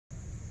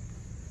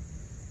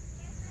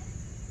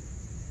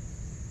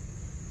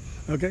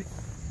Okay.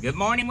 Good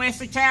morning,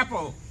 Wesley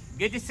Chapel.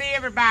 Good to see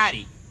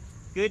everybody.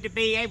 Good to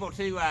be able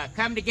to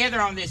come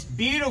together on this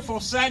beautiful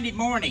Sunday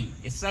morning.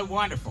 It's so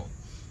wonderful.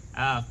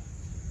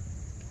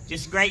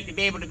 Just great to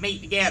be able to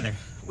meet together.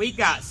 We've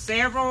got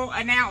several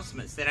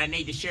announcements that I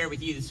need to share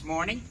with you this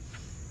morning.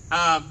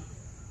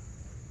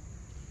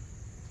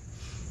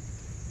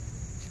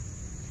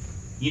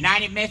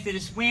 United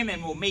Methodist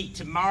Women will meet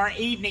tomorrow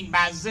evening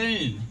by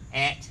Zoom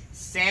at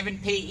 7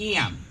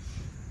 p.m.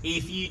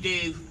 If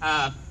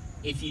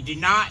you do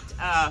not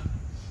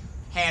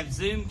have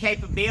Zoom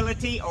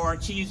capability or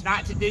choose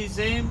not to do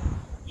Zoom,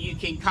 you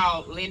can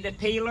call Linda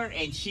Peeler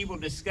and she will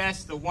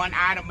discuss the one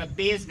item of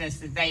business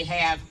that they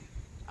have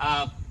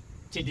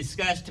to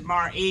discuss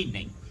tomorrow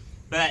evening.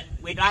 But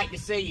we'd like to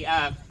see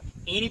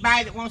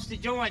anybody that wants to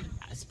join,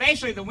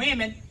 especially the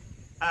women.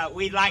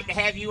 We'd like to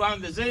have you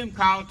on the Zoom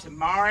call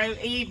tomorrow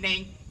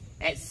evening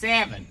at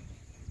 7.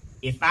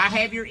 If I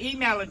have your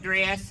email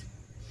address,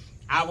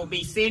 I will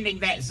be sending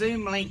that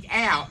Zoom link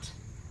out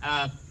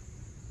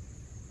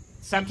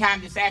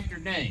sometime this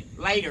afternoon,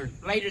 later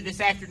this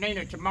afternoon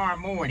or tomorrow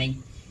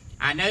morning.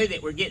 I know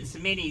that we're getting so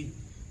many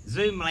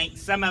Zoom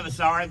links. Some of us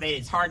are, that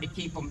it's hard to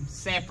keep them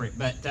separate,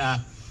 but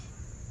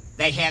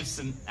they have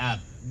some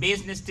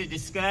business to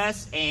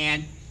discuss,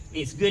 and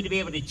it's good to be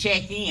able to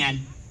check in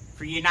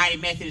for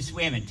United Methodist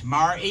Women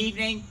tomorrow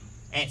evening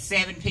at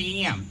 7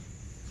 p.m.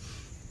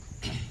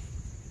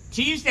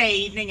 Tuesday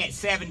evening at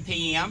 7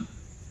 p.m.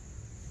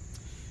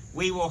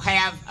 we will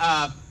have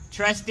a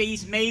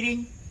trustees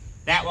meeting.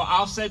 That will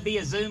also be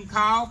a Zoom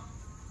call.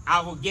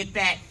 I will get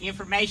that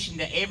information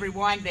to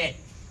everyone that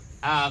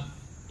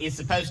is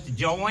supposed to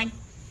join.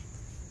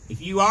 If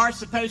you are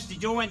supposed to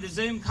join the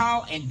Zoom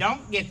call and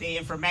don't get the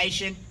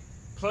information,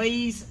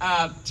 please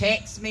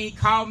text me,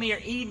 call me, or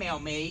email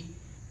me,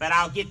 but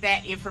I'll get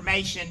that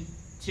information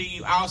to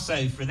you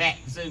also for that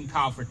Zoom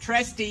call for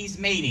trustees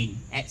meeting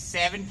at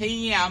 7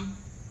 p.m.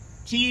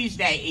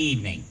 Tuesday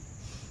evening.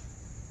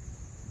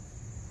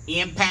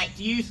 Impact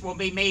Youth will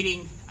be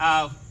meeting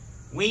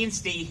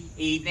Wednesday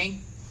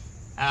evening.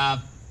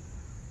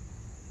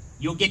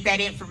 You'll get that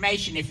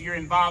information if you're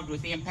involved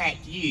with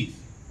Impact Youth.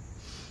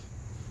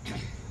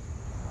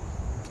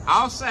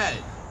 Also,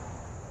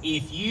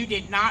 if you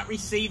did not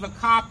receive a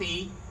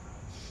copy,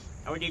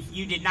 or if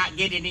you did not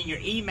get it in your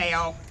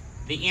email,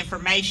 the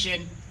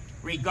information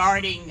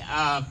regarding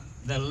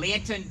the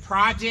Lenten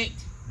project,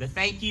 the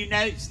thank you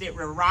notes that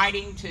we're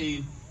writing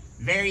to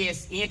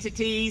various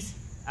entities,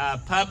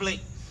 public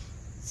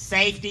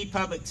safety,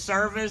 public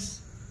service,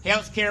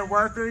 healthcare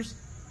workers.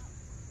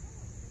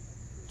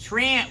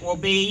 Trent will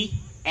be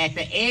at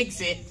the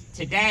exit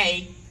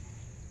today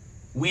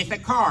with a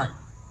cart.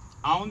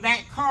 On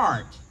that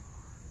cart,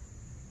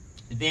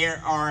 there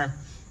are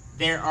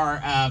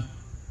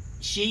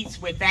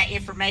sheets with that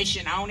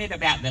information on it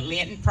about the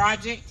Lenten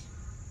project.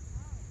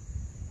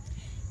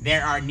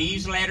 There are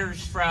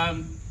newsletters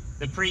from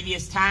the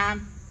previous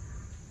time.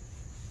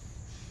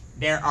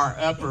 There are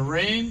upper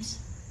rooms.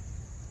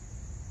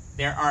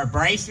 There are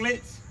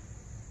bracelets.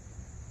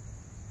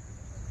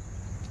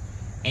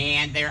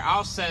 And there are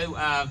also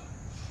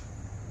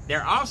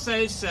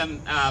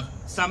some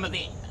of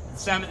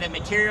the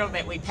material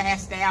that we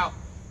passed out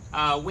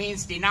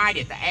Wednesday night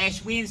at the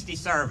Ash Wednesday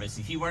service.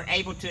 If you weren't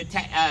able to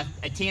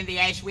attend the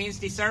Ash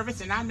Wednesday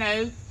service, and I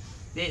know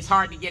that it's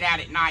hard to get out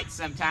at night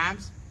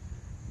sometimes,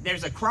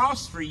 there's a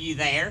cross for you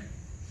there.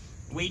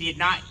 We did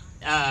not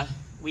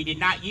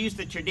use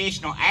the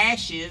traditional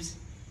ashes.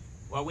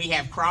 Well, we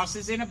have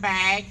crosses in a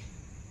bag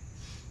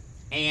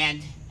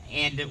and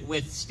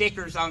with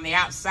stickers on the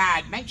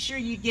outside. Make sure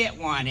you get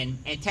one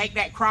and take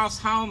that cross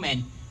home,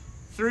 and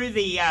through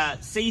the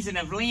season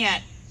of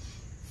Lent,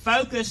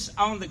 focus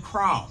on the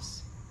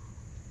cross.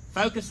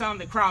 Focus on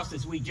the cross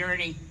as we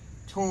journey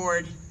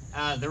toward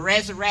the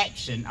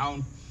resurrection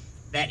on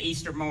that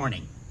Easter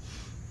morning.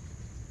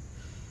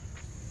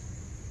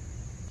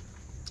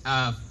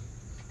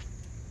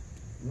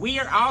 We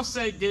are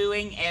also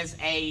doing, as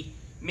a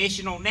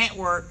missional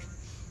network,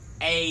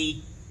 a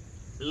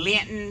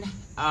Lenten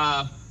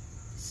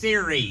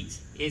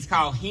series. It's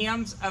called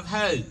Hymns of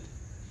Hope,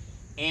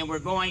 and we're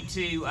going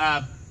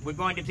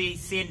to be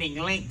sending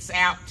links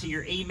out to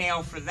your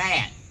email for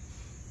that.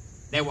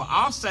 They will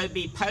also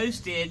be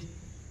posted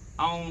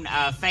on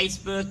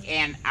Facebook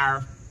and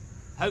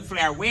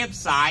hopefully our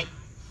website.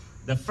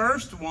 The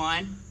first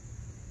one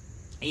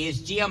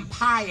is Jim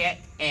Pyatt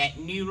at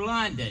New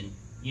London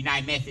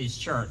United Methodist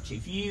Church.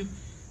 If you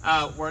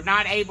were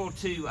not able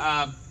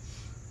to,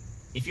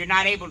 if you're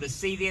not able to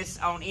see this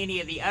on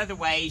any of the other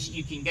ways,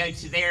 you can go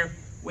to their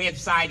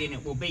website and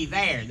it will be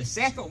there. The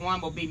second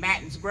one will be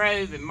Mattins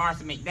Grove, and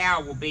Martha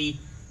McDowell will be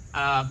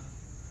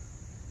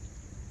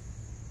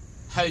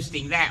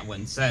hosting that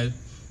one. So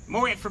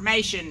more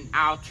information,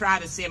 I'll try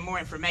to send more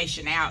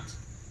information out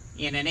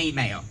in an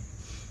email.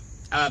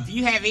 If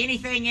you have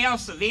anything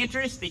else of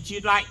interest that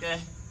you'd like to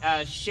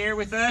share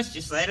with us,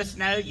 just let us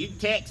know. You can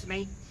text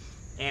me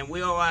and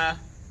we'll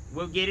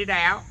get it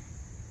out.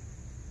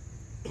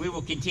 We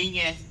will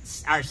continue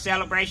our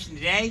celebration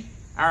today,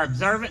 our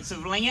observance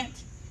of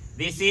Lent.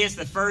 This is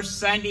the first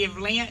Sunday of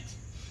Lent,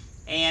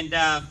 and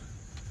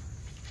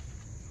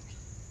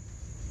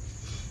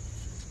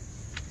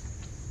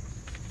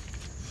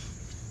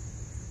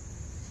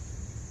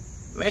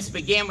let's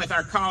begin with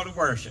our call to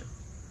worship.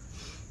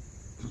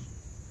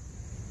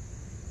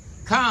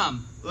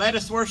 Come, let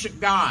us worship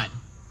God,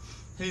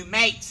 who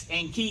makes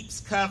and keeps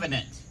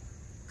covenant.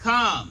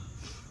 Come,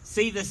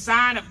 see the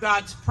sign of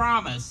God's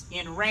promise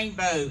in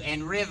rainbow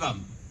and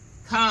rhythm.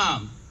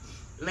 Come,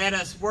 let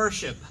us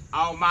worship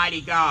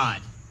Almighty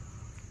God.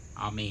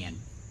 Amen.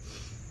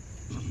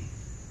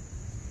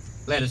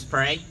 Let us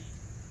pray.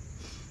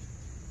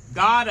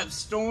 God of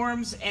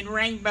storms and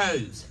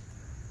rainbows,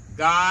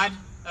 God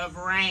of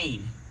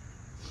rain,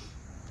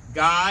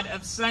 God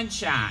of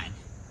sunshine,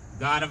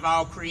 God of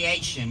all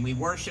creation, we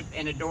worship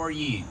and adore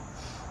you.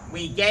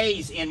 We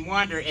gaze in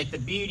wonder at the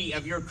beauty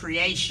of your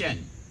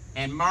creation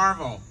and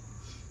marvel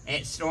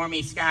at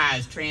stormy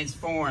skies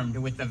transformed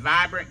with the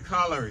vibrant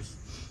colors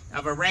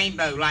of a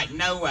rainbow like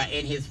Noah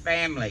and his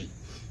family.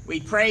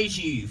 We praise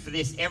you for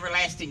this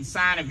everlasting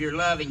sign of your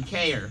love and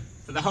care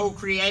for the whole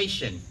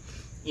creation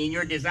in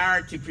your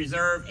desire to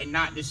preserve and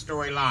not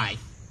destroy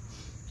life.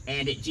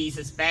 And at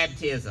Jesus'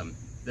 baptism,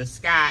 the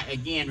sky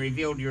again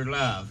revealed your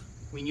love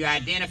when you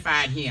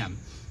identified him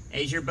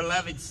as your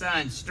beloved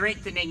Son,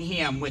 strengthening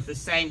him with the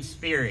same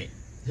Spirit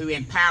who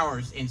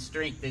empowers and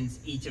strengthens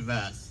each of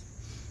us.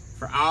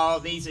 For all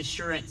these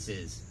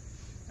assurances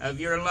of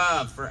your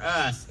love for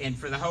us and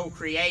for the whole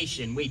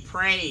creation, we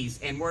praise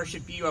and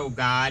worship you, O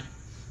God,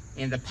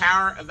 in the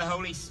power of the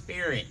Holy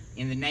Spirit.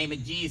 In the name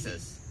of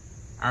Jesus,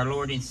 our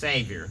Lord and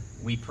Savior,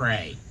 we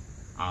pray.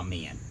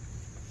 Amen.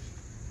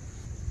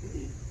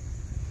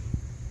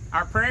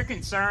 Our prayer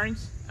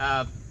concerns,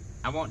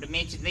 I want to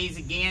mention these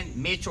again.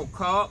 Mitchell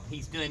Culp,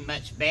 he's doing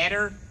much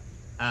better.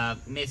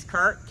 Miss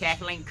Kirk,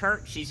 Kathleen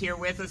Kirk, she's here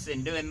with us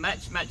and doing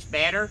much, much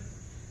better.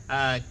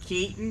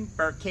 Keaton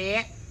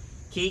Burkett,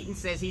 Keaton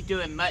says he's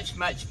doing much,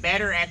 much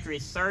better after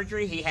his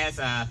surgery. He has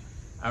a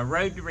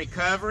road to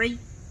recovery.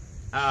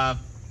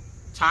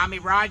 Tommy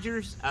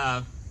Rogers,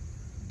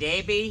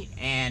 Debbie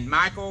and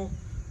Michael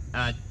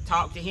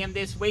talked to him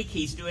this week.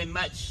 He's doing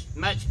much,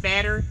 much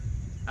better.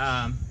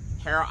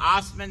 Harold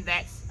Osman,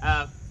 that's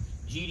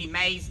Judy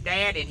May's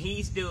dad, and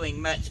he's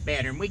doing much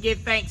better. And we give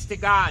thanks to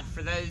God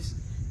for those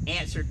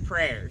answered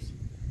prayers.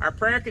 Our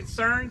prayer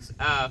concerns,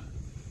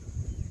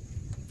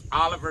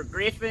 Oliver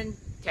Griffin,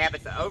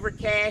 Tabitha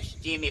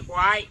Overcash, Jimmy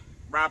White,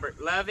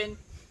 Robert Lovin,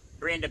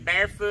 Brenda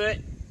Barefoot,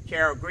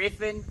 Carol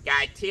Griffin,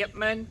 Guy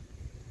Tipman,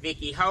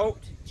 Vicki Holt,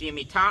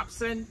 Jimmy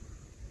Thompson,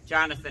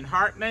 Jonathan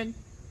Hartman,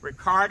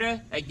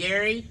 Ricarda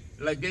Aguirre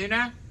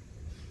Laguna,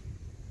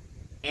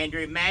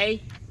 Andrew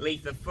May,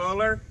 Letha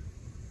Fuller,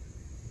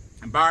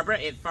 Barbara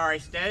at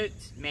Forest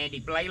Oaks, Mandy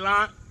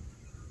Blaylock,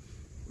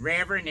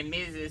 Reverend and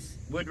Mrs.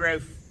 Woodrow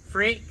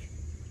Frick,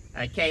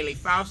 Kaylee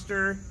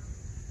Foster,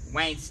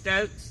 Wayne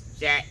Stokes,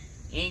 Jack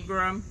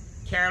Ingram,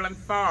 Carolyn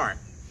Farr.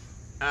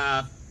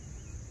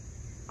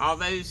 All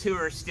those who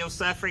are still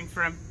suffering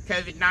from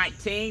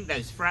COVID-19,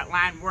 those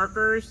frontline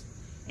workers,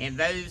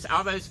 and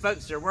all those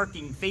folks that are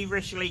working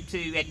feverishly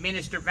to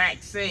administer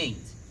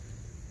vaccines.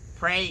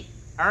 Pray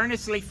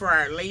earnestly for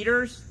our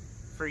leaders,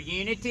 for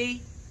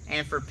unity,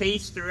 and for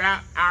peace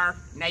throughout our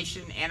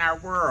nation and our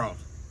world.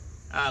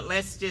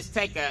 Let's just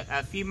take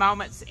a few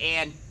moments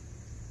and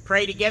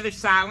pray together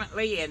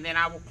silently, and then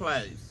I will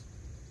close.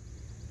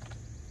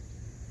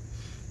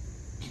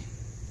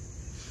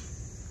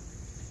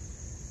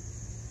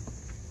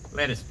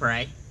 Let us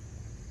pray.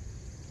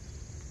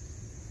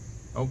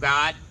 O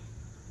God,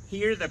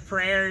 hear the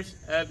prayers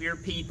of your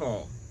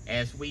people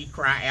as we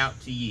cry out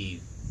to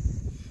you.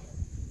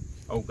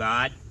 O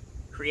God,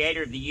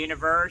 creator of the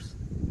universe,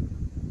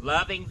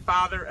 loving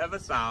Father of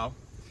us all,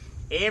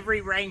 every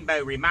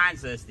rainbow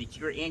reminds us that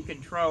you're in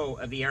control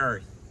of the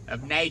earth,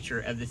 of nature,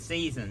 of the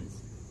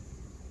seasons.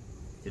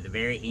 To the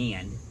very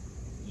end,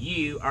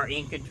 you are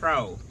in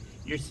control.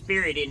 Your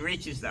Spirit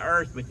enriches the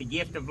earth with the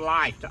gift of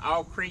life to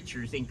all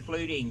creatures,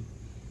 including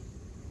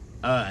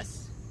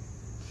us.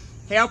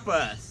 Help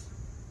us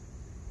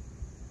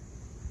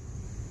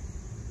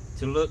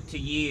to look to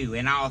you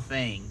in all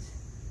things.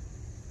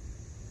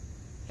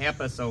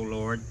 Help us, O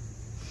Lord,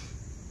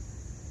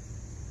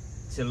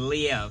 to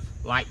live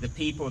like the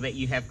people that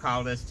you have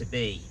called us to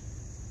be.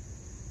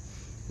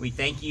 We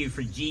thank you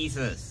for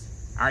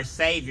Jesus, our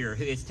Savior,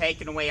 who has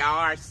taken away all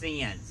our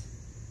sins.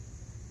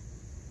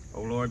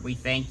 Oh Lord, we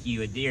thank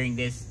you during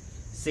this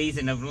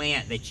season of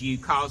Lent that you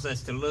cause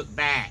us to look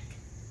back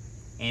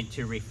and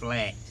to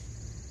reflect.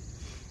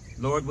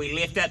 Lord, we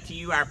lift up to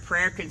you our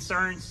prayer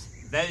concerns,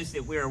 those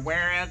that we're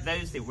aware of,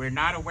 those that we're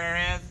not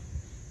aware of,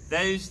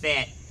 those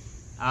that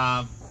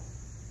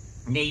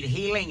need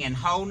healing and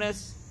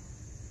wholeness,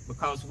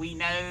 because we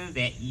know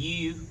that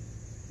you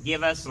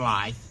give us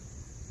life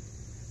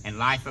and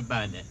life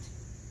abundant.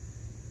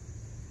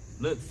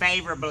 Look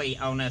favorably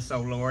on us,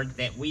 O Lord,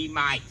 that we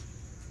might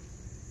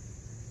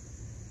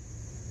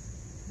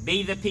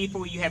be the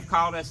people you have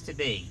called us to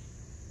be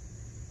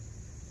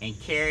and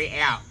carry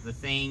out the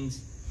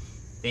things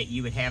that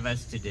you would have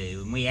us to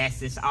do. And we ask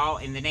this all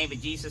in the name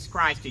of Jesus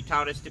Christ, who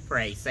taught us to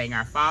pray, saying,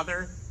 Our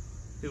Father,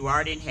 who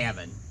art in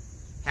heaven,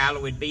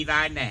 hallowed be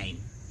thy name.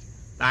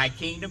 Thy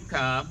kingdom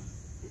come,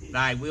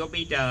 thy will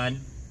be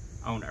done,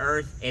 on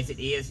earth as it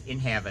is in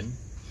heaven.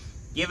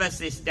 Give us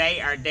this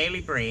day our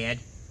daily bread,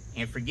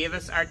 and forgive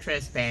us our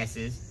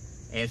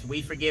trespasses, as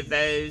we forgive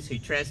those who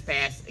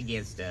trespass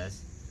against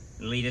us.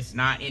 And lead us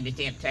not into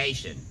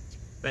temptation,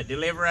 but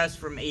deliver us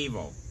from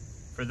evil.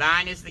 For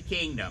thine is the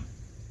kingdom,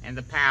 and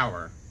the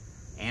power,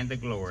 and the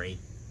glory,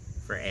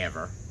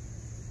 forever.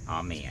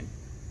 Amen.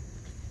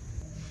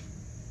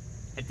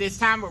 At this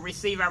time, we'll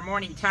receive our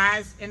morning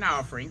tithes and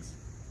offerings.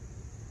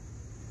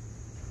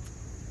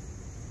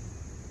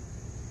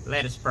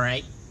 Let us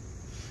pray.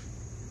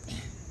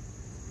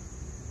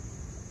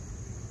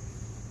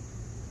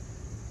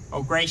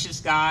 Oh, gracious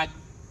God,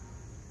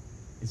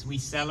 as we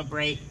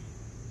celebrate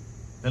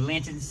the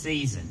Lenten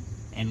season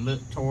and look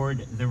toward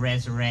the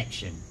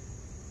resurrection,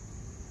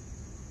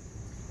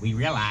 we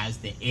realize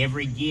that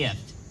every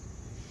gift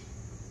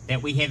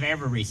that we have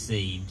ever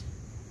received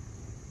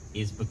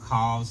is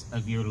because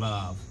of your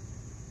love.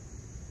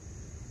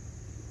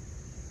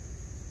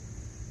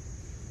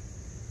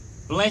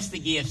 Bless the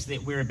gifts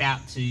that we're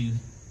about to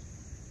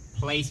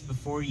place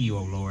before you,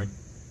 O Lord.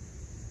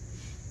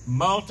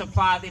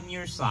 Multiply them in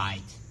your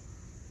sight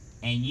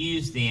and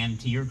use them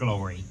to your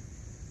glory.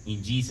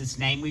 In Jesus'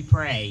 name we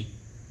pray.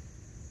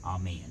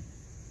 Amen.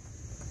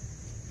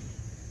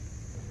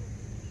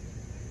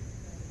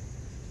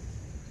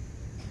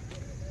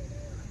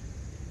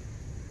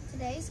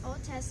 Today's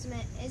Old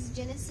Testament is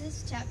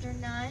Genesis chapter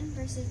 9,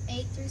 verses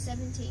 8 through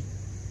 17.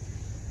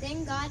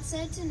 Then God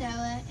said to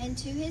Noah and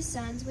to his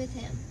sons with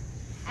him,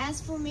 As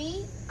for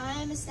me, I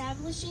am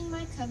establishing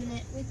my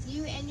covenant with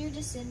you and your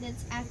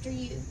descendants after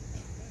you,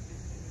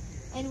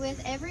 and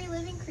with every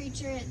living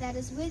creature that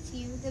is with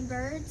you, the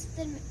birds,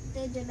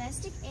 the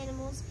domestic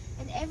animals,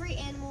 and every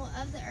animal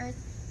of the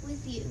earth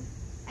with you,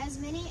 as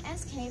many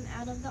as came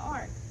out of the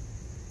ark.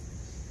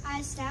 I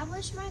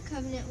establish my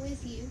covenant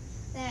with you,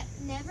 that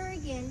never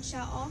again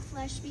shall all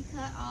flesh be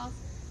cut off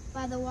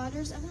by the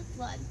waters of a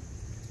flood,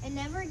 and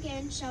never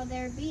again shall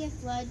there be a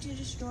flood to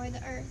destroy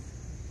the earth.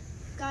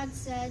 God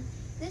said,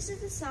 This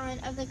is the sign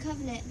of the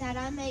covenant that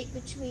I make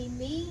between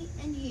me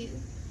and you,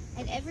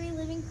 and every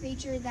living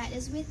creature that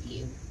is with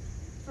you,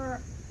 for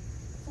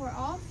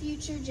all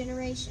future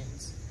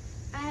generations.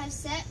 I have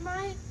set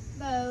my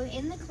bow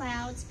in the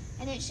clouds,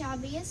 and it shall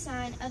be a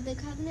sign of the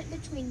covenant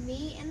between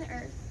me and the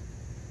earth.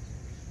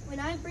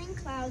 When I bring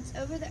clouds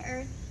over the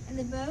earth, and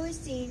the bow is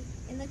seen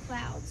in the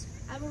clouds,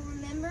 I will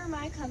remember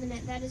my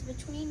covenant that is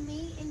between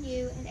me and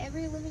you and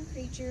every living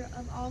creature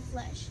of all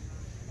flesh.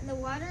 And the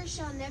waters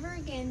shall never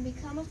again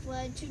become a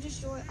flood to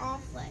destroy all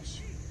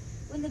flesh.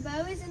 When the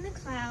bow is in the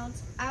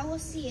clouds, I will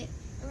see it,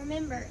 and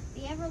remember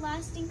the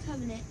everlasting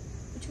covenant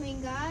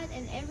between God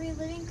and every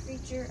living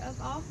creature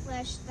of all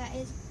flesh that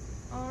is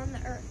on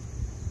the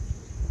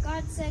earth.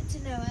 God said to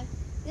Noah,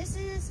 This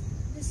is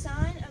the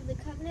sign of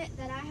the covenant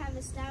that I have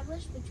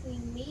established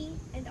between me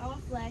and all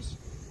flesh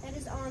that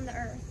is on the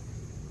earth.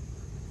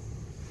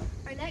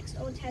 Our next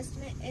Old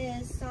Testament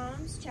is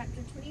Psalms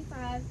chapter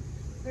 25,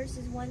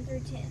 verses 1 through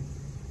 10.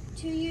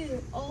 To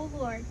you, O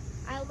Lord,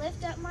 I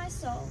lift up my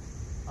soul.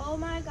 O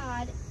my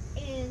God,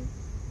 in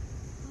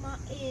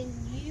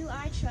you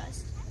I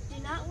trust.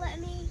 Do not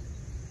let me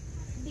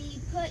be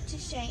put to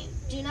shame.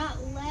 Do not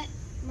let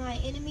my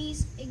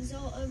enemies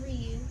exult over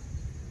you.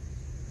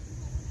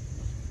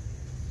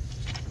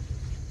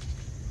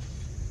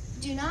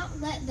 Do not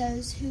let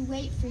those who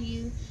wait for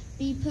you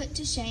be put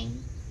to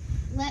shame.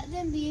 Let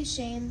them be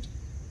ashamed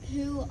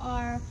who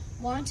are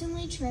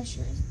wantonly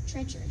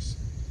treacherous.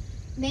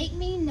 Make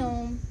me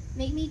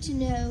to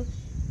know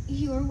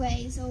your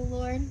ways, O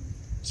Lord.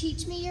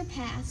 Teach me your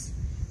paths.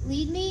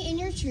 Lead me in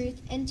your truth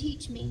and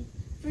teach me.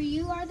 For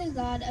you are the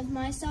God of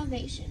my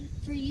salvation.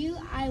 For you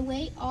I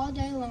wait all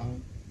day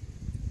long.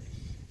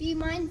 Be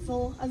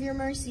mindful of your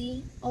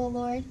mercy, O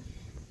Lord,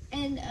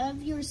 and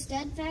of your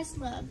steadfast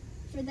love,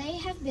 for they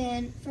have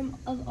been from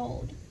of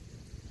old.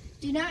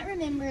 Do not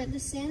remember the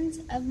sins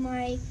of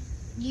my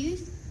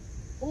youth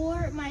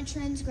or my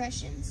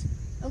transgressions.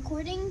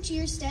 According to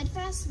your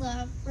steadfast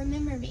love,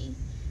 remember me.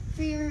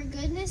 For your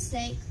goodness'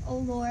 sake, O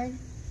Lord,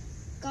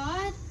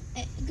 God,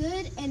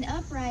 good and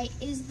upright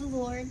is the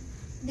Lord.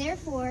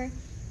 Therefore,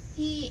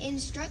 he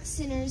instructs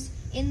sinners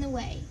in the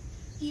way.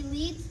 He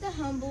leads the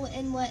humble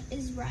in what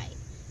is right,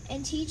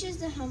 and teaches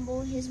the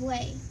humble his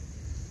way.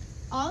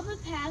 All the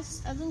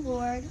paths of the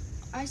Lord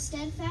are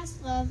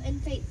steadfast love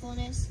and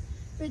faithfulness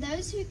for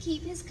those who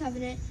keep his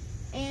covenant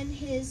and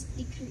his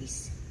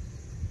decrees.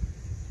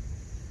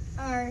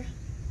 Our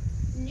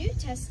New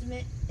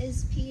Testament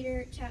is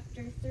Peter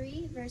chapter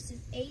 3, verses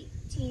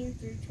 18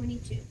 through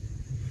 22.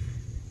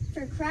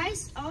 For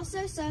Christ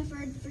also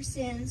suffered for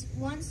sins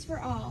once for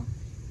all,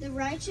 the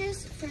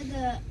righteous for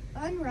the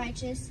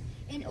unrighteous,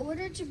 in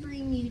order to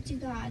bring you to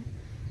God.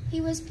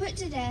 He was put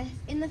to death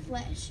in the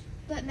flesh,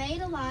 but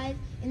made alive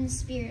in the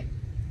spirit,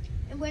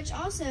 in which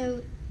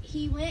also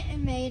he went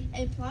and made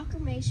a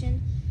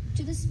proclamation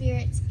to the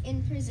spirits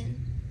in prison,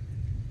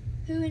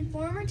 who in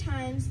former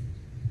times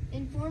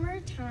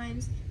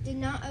did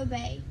not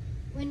obey,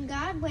 when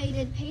God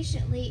waited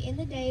patiently in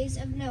the days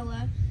of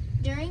Noah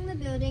during the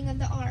building of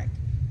the ark,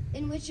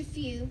 in which a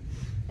few,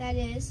 that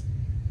is,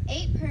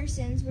 8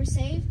 persons, were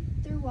saved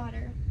through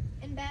water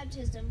and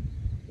baptism,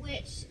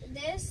 which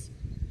this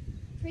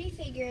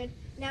prefigured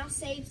now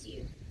saves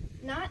you,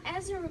 not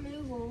as a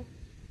removal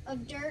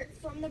of dirt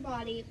from the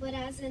body, but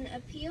as an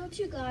appeal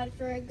to God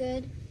for a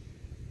good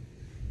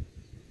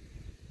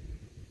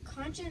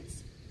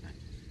conscience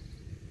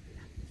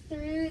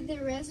through the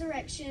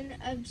resurrection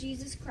of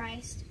Jesus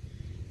Christ,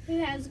 who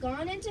has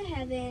gone into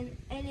heaven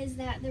and is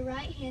at the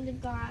right hand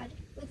of God,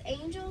 with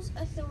angels,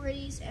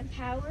 authorities, and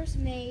powers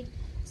made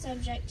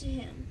subject to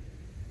him.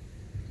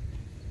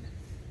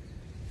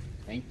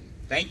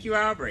 Thank you,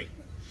 Aubrey.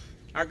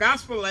 Our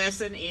gospel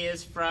lesson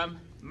is from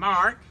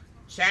Mark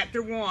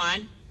chapter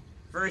 1,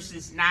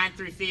 verses 9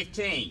 through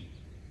 15.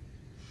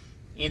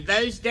 In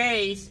those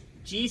days,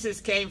 Jesus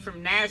came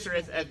from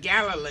Nazareth of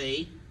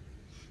Galilee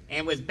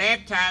and was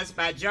baptized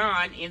by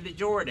John in the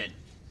Jordan.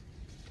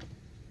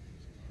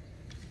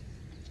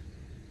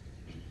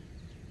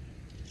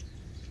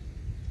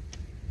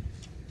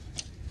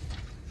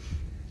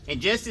 And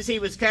just as he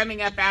was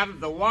coming up out of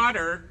the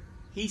water,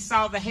 he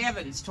saw the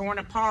heavens torn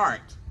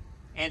apart,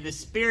 and the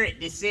Spirit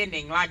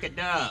descending like a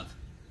dove,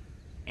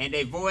 and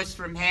a voice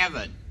from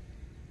heaven,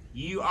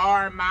 "You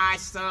are my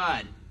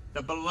Son,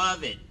 the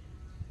beloved.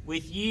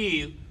 With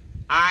you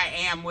I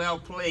am well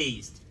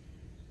pleased."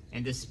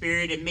 And the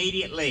Spirit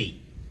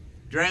immediately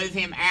drove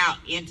him out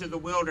into the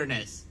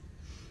wilderness.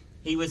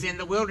 He was in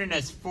the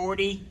wilderness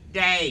 40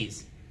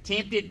 days,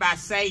 tempted by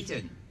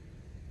Satan,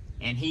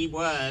 and he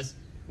was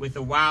with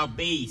the wild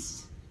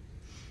beasts,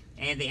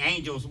 and the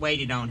angels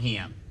waited on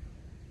him.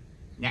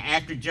 Now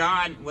after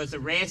John was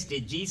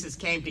arrested, Jesus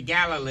came to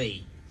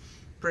Galilee,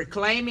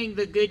 proclaiming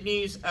the good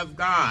news of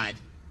God,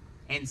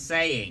 and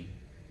saying,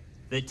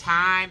 "The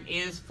time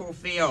is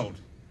fulfilled,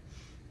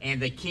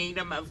 and the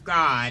kingdom of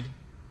God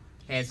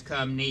has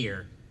come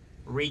near.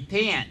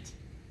 Repent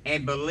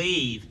and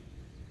believe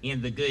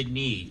in the good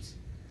news."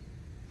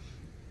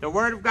 The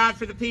word of God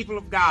for the people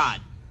of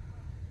God.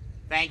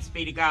 Thanks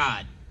be to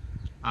God.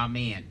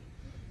 Amen.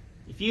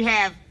 If you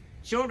have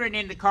children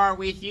in the car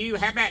with you,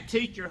 how about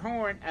toot your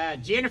horn?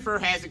 Jennifer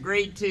has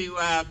agreed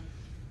to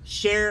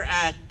share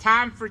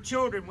time for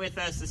children with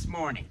us this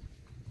morning.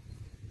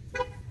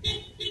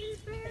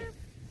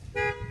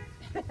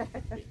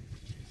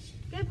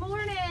 Good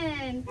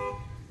morning.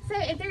 So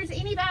if there's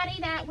anybody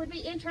that would be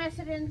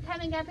interested in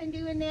coming up and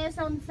doing this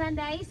on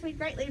Sundays, we'd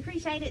greatly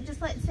appreciate it. Just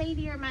let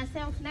Sadie or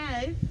myself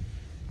know,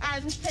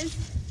 because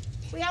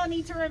we all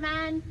need to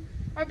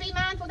be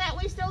mindful that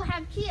we still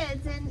have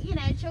kids, and you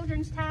know,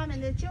 children's time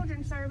and the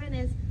children's sermon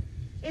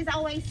is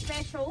always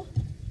special.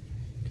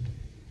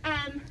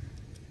 Let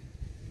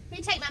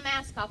me take my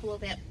mask off a little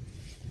bit.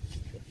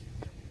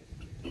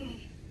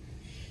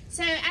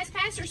 So as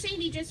Pastor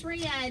Cindy just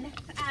read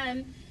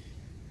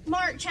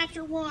Mark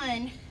chapter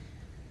 1,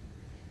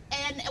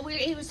 and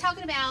he was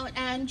talking about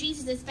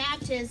Jesus'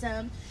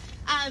 baptism.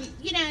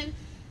 You know,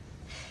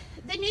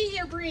 the new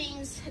year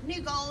brings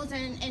new goals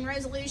and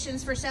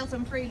resolutions for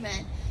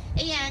self-improvement,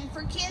 and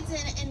for kids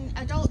and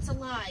adults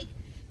alike.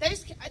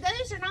 Those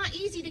are not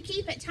easy to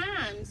keep at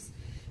times,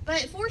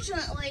 but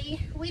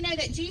fortunately we know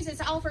that Jesus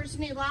offers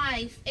new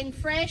life and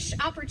fresh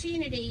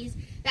opportunities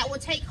that will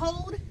take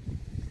hold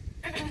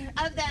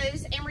of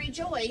those and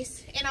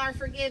rejoice in our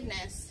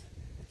forgiveness.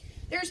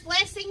 There's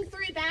blessing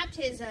through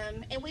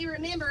baptism, and we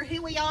remember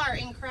who we are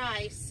in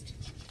Christ.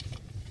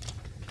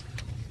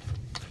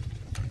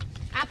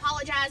 I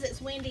apologize,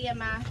 it's windy and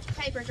my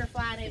papers are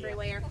flying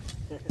everywhere.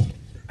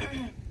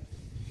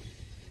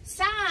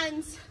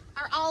 Signs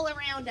are all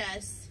around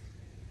us.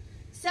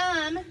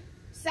 Some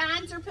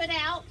signs are put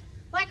out,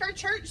 like our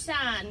church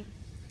sign,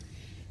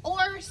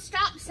 or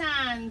stop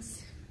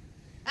signs.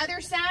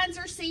 Other signs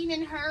are seen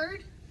and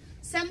heard.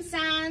 Some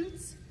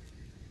signs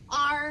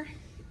are,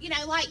 you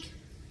know, like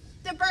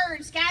the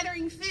birds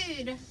gathering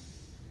food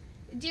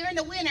during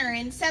the winter,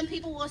 and some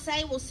people will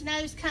say, well,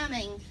 snow's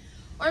coming.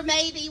 Or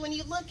maybe when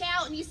you look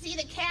out and you see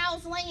the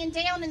cows laying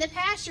down in the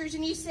pastures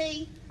and you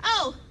see,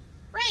 oh,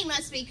 rain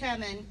must be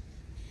coming.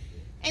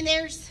 And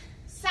there's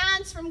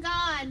signs from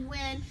God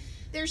when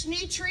there's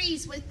new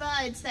trees with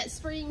buds that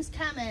spring's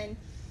coming,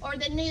 or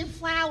the new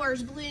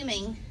flowers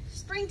blooming.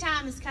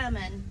 Springtime is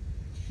coming.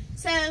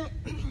 So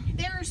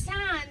there are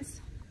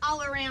signs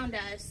all around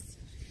us.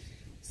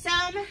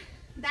 Some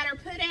that are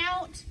put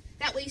out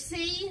that we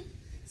see,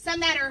 some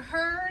that are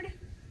heard.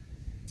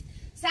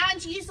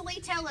 Signs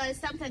usually tell us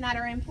something that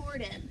are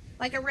important,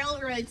 like a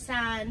railroad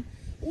sign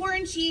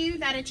warns you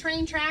that a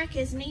train track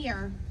is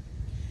near.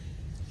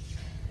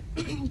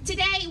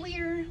 Today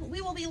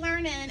we will be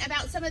learning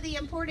about some of the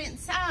important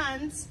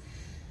signs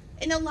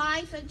in the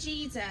life of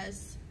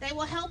Jesus. They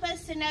will help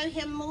us to know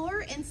him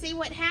more and see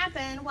what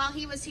happened while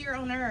he was here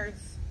on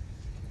earth.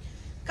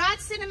 God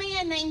sent a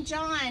man named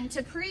John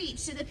to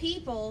preach to the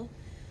people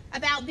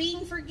about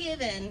being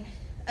forgiven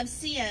of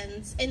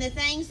sins and the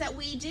things that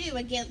we do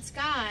against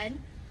God,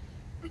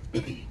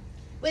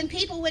 when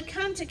people would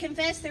come to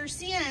confess their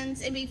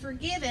sins and be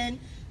forgiven,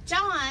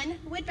 John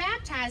would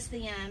baptize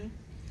them.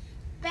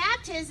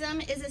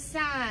 Baptism is a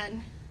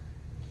sign.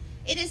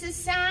 It is a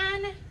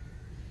sign.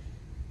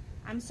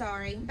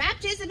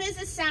 Baptism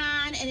is a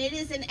sign, and it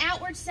is an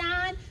outward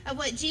sign of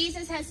what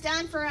Jesus has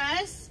done for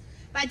us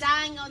by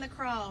dying on the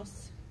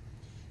cross.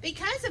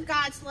 Because of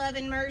God's love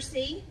and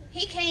mercy,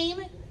 he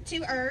came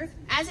to earth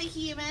as a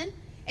human,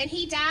 and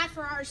he died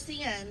for our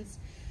sins,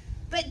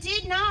 but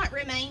did not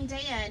remain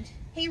dead.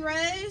 He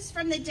rose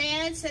from the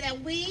dead so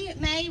that we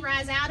may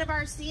rise out of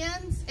our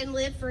sins and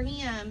live for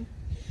him.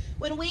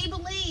 When we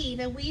believe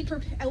and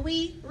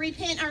we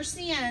repent our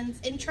sins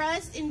and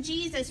trust in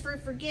Jesus for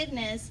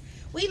forgiveness,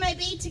 we may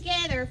be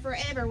together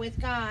forever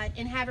with God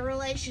and have a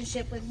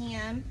relationship with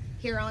him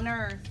here on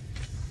earth.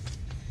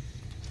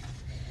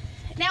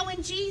 Now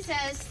when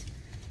Jesus,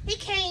 he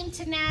came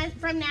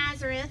from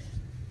Nazareth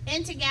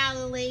into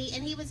Galilee,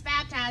 and he was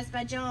baptized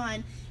by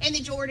John in the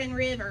Jordan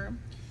River.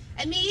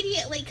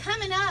 Immediately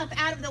coming up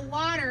out of the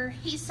water,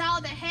 he saw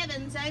the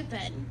heavens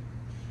open,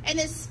 and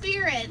the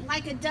Spirit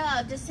like a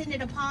dove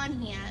descended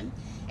upon him.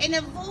 And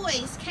a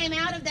voice came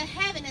out of the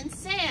heaven and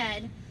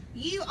said,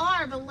 "You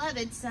are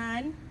beloved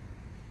Son,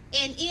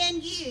 and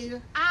in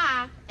you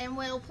I am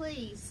well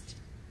pleased."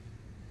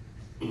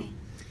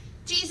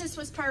 Jesus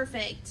was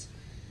perfect.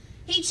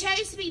 He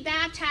chose to be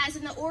baptized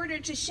in order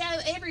to show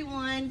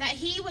everyone that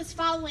he was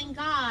following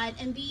God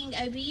and being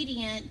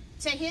obedient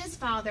to his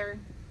Father.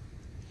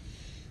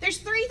 There's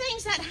three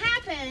things that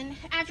happened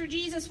after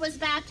Jesus was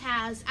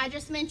baptized. I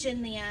just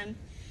mentioned them.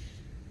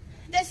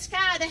 The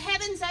sky, the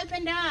heavens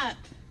opened up,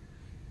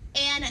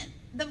 and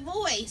the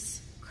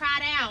voice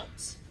cried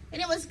out,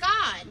 and it was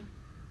God.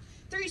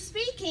 Through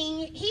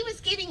speaking, he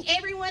was giving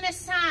everyone a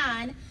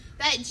sign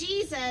that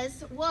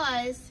Jesus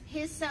was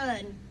his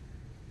Son.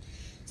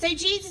 So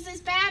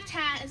Jesus'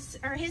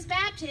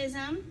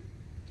 baptism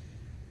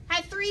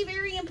had three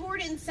very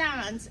important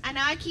signs. I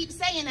know I keep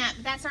saying that,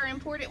 but that's our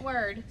important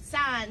word,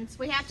 signs.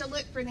 We have to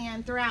look for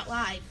them throughout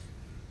life.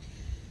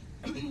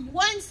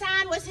 One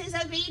sign was his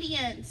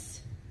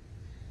obedience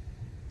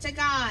to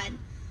God.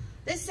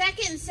 The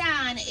second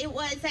sign, it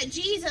was that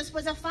Jesus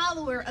was a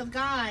follower of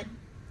God.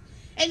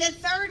 And the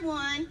third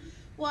one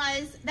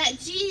was that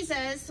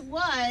Jesus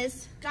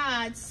was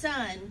God's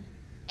Son.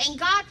 And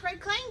God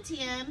proclaimed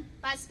him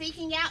by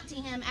speaking out to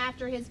him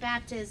after his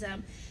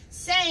baptism,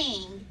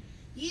 saying,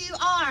 "You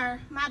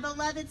are my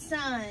beloved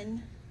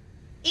Son.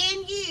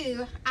 In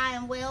you I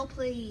am well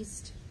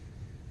pleased."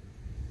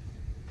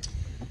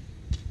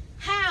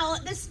 How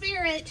the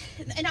Spirit,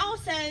 and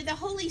also the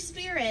Holy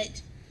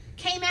Spirit,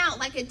 came out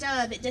like a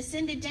dove. It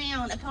descended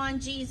down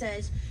upon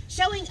Jesus,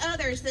 showing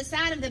others the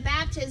sign of the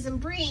baptism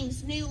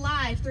brings new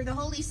life through the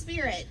Holy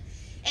Spirit,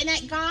 and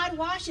that God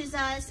washes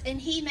us and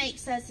he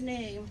makes us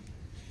new.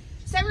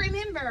 So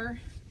remember,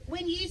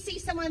 when you see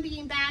someone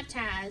being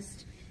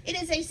baptized, it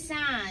is a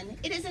sign.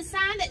 It is a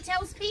sign that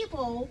tells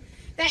people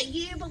that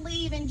you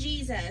believe in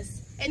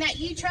Jesus and that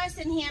you trust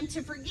in him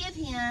to forgive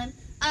him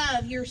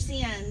of your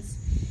sins.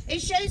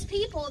 It shows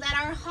people that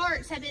our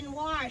hearts have been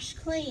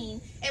washed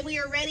clean and we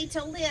are ready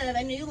to live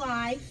a new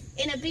life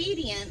in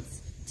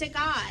obedience to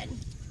God.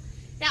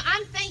 Now,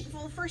 I'm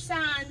thankful for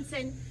signs,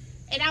 and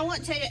I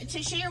want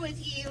to share with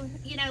you,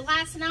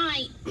 last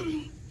night,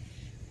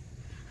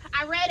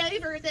 I read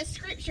over the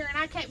scripture and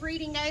I kept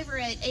reading over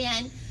it,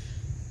 and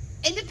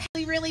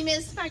I really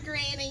missed my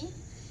granny.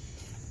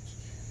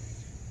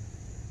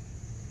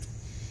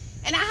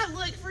 And I have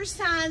looked for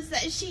signs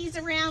that she's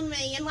around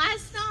me. And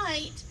last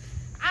night,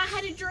 I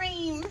had a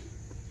dream.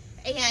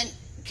 And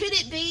could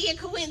it be a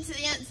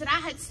coincidence that I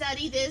had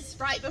studied this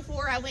right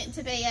before I went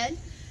to bed?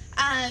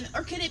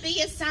 Or could it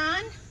be a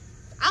sign?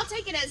 I'll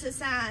take it as a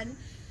sign.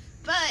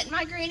 But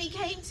my granny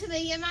came to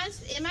me in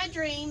my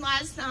dream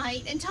last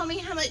night and told me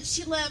how much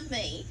she loved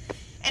me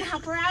and how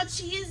proud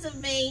she is of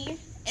me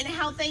and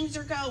how things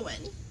are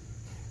going.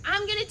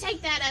 I'm going to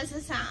take that as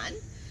a sign.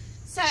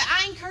 So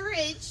I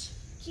encourage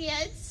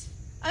kids,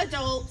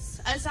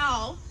 adults, us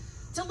all,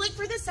 to look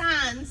for the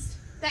signs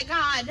that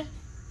God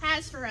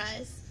has for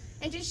us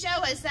and to show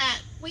us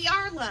that we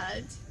are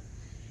loved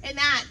and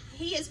that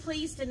he is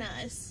pleased in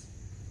us.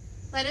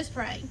 Let us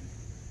pray.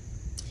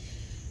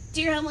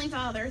 Dear Heavenly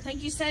Father,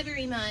 thank you so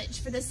very much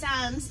for the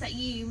signs that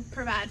you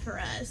provide for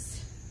us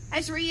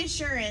as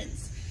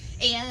reassurance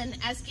and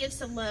as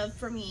gifts of love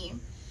from you.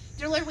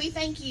 Dear Lord, we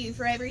thank you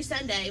for every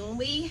Sunday when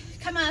we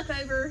come up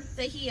over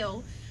the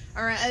hill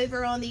or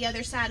over on the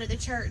other side of the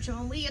church, and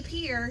when we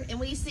appear and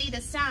we see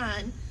the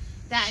sign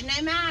that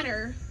no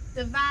matter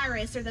the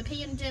virus or the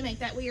pandemic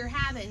that we are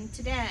having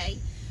today,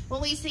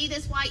 when we see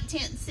this white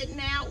tent sitting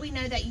out, we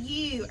know that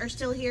you are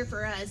still here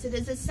for us. It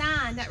is a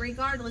sign that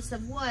regardless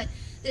of what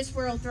this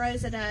world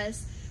throws at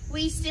us,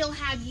 we still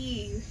have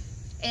you,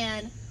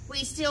 and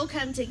we still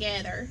come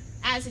together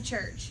as a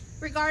church,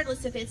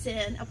 regardless if it's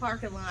in a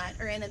parking lot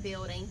or in a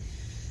building.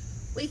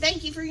 We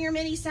thank you for your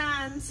many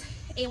signs,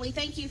 and we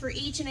thank you for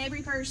each and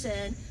every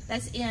person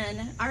that's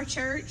in our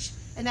church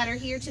and that are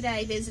here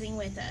today visiting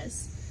with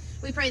us.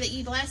 We pray that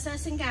you bless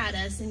us and guide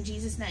us. In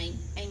Jesus' name,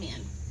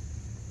 amen.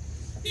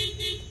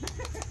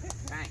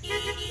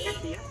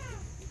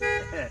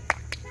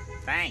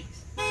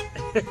 Thanks.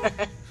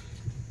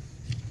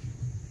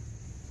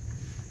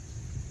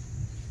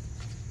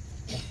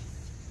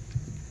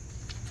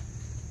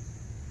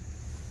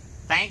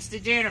 Thanks to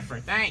Jennifer.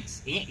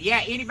 Thanks.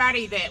 Yeah,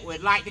 anybody that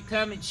would like to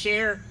come and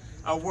share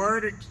a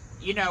word, or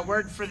a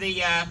word for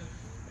the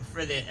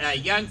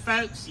young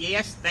folks,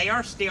 yes, they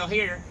are still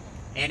here.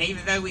 And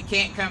even though we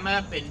can't come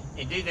up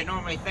and do the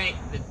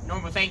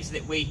normal things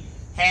that we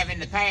have in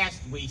the past,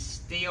 we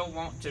still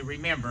want to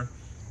remember.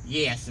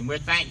 Yes, and we're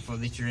thankful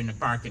that you're in the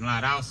parking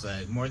lot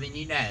also, more than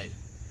you know.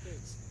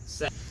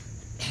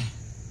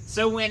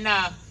 So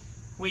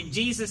when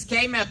Jesus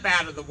came up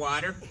out of the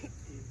water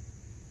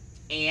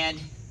and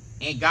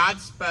God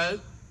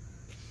spoke,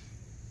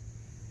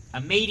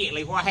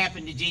 immediately what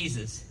happened to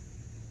Jesus?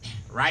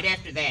 Right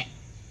after that,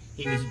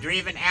 he was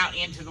driven out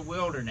into the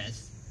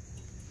wilderness.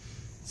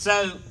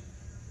 So,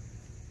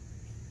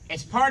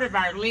 as part of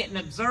our Lenten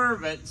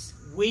observance,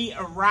 we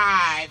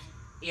arrive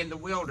in the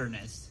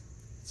wilderness.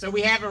 So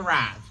we have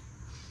arrived.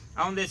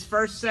 On this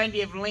first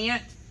Sunday of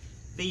Lent,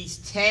 these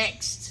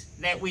texts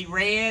that we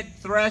read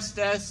thrust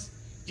us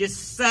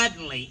just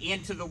suddenly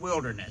into the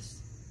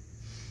wilderness.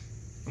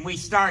 And we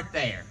start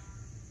there.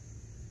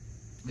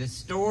 The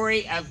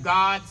story of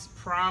God's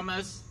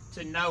promise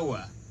to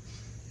Noah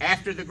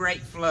after the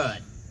great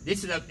flood.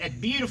 This is a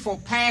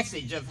beautiful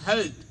passage of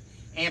hope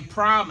and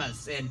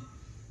promise. And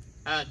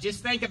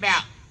just think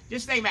about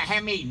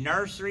how many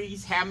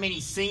nurseries, how many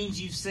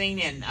scenes you've seen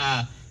in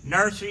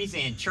nurseries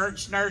and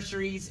church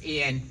nurseries,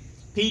 in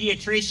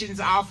pediatricians'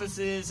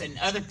 offices and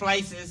other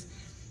places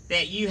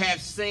that you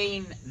have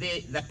seen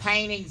the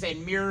paintings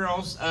and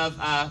murals of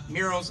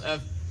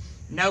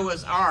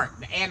Noah's Ark,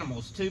 the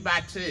animals, 2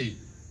 by 2.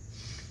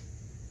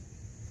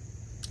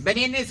 But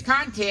in this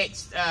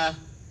context,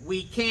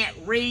 we can't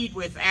read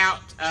without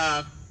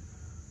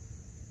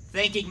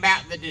thinking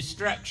about the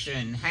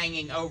destruction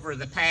hanging over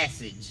the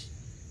passage.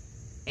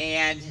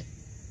 And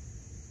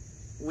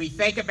we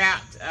think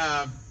about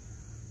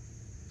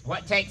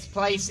what takes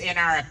place in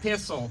our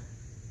epistle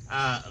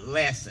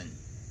lesson.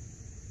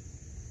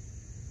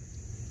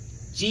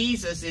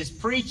 Jesus is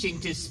preaching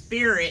to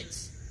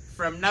spirits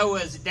from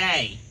Noah's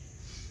day,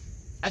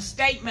 a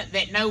statement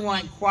that no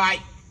one quite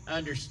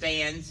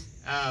understands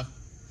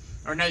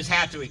or knows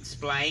how to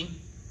explain.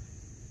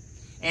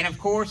 And of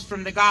course,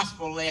 from the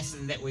gospel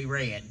lesson that we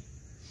read,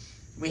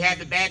 we have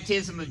the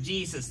baptism of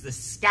Jesus. The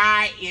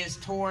sky is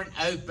torn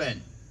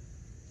open.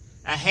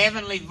 A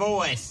heavenly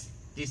voice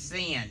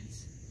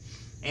descends.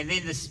 And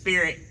then the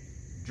Spirit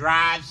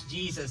drives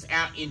Jesus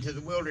out into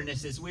the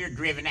wilderness as we're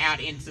driven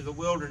out into the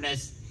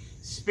wilderness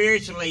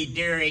spiritually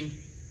during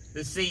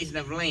the season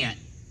of Lent.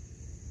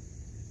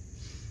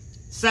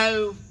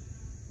 So,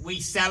 we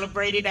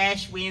celebrated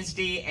Ash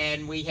Wednesday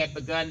and we have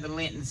begun the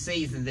Lenten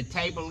season. The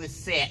table is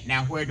set.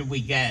 Now, where do we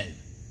go?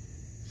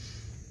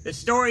 The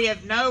story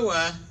of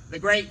Noah, the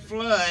great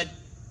flood,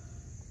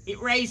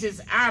 it raises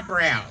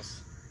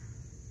eyebrows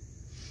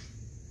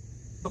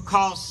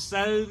because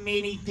so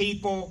many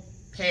people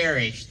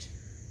perished.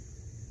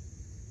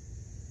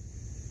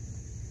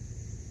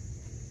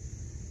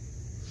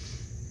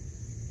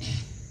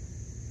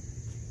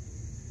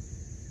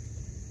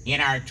 In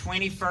our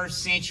 21st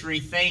century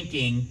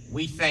thinking,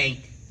 we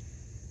think,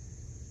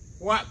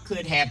 what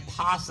could have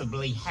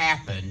possibly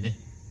happened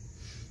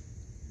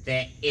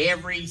that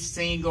every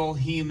single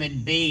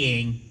human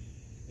being,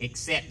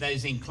 except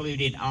those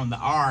included on the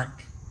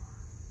ark,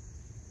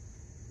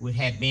 would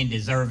have been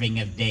deserving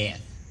of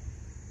death?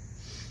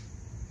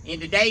 In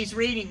today's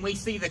reading, we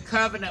see the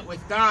covenant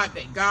with God,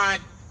 that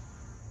God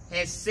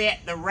has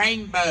set the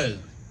rainbow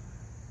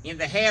in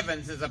the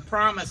heavens as a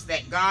promise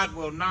that God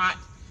will not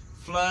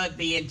flood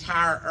the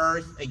entire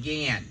earth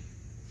again.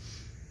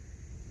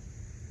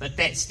 But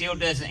that still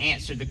doesn't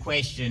answer the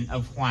question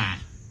of why.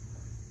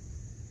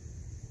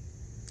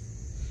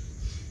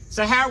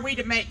 So how are we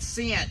to make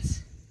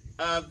sense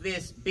of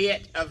this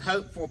bit of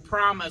hopeful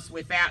promise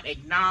without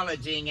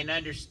acknowledging and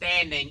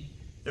understanding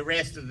the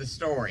rest of the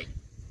story?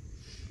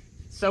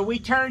 So we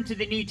turn to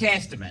the New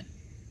Testament.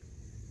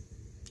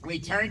 We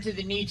turn to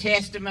the New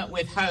Testament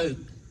with hope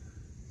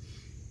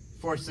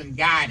for some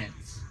guidance.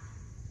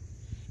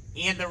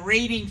 In the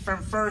reading from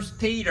 1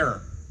 Peter,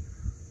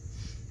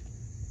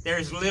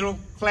 there's little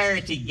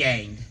clarity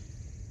gained.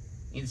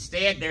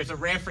 Instead, there's a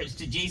reference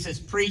to Jesus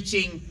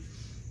preaching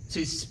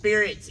to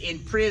spirits in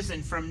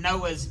prison from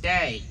Noah's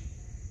day.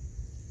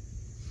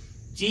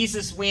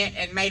 Jesus went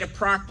and made a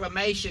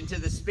proclamation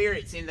to the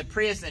spirits in the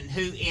prison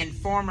who in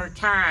former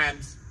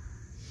times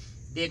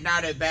did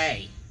not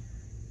obey,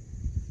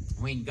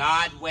 when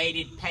God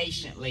waited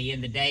patiently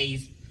in the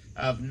days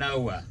of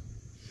Noah,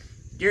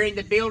 during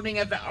the building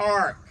of the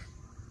ark,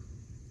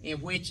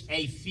 in which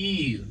a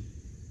few,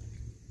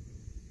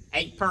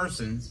 8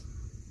 persons,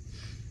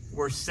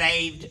 were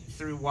saved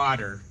through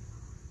water.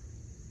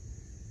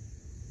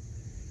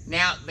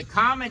 Now, the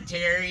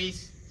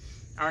commentaries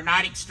are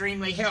not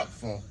extremely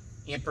helpful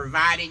in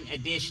providing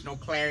additional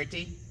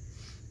clarity.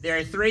 There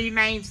are three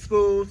main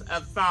schools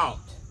of thought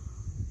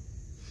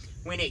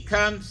when it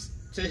comes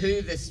to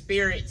who the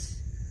spirits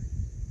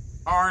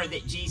are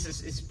that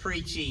Jesus is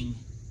preaching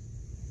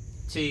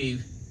to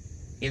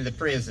in the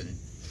prison.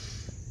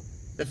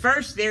 The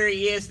first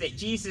theory is that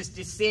Jesus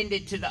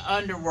descended to the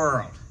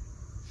underworld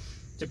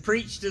to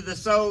preach to the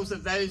souls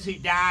of those who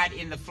died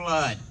in the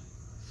flood.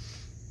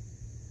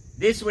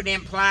 This would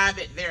imply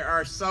that there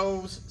are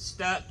souls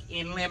stuck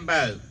in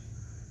limbo,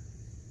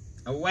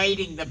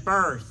 awaiting the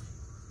birth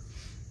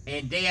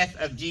and death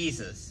of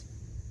Jesus.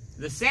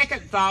 The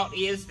second thought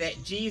is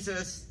that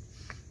Jesus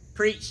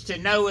preached to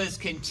Noah's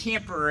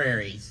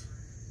contemporaries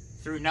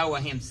through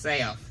Noah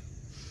himself.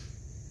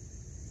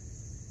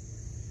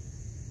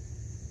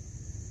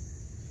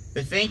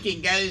 The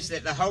thinking goes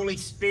that the Holy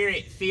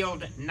Spirit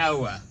filled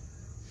Noah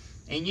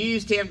and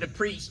used him to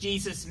preach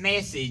Jesus'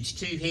 message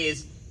to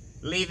his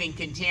living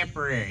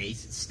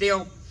contemporaries.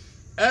 Still,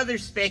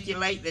 others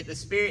speculate that the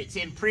spirits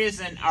in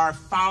prison are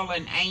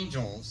fallen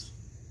angels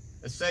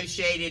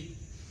associated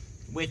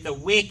with the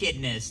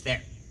wickedness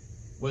that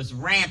was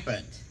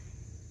rampant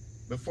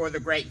before the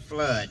great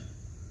flood.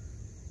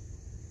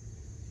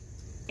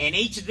 And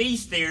each of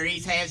these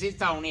theories has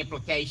its own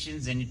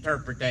implications and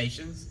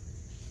interpretations.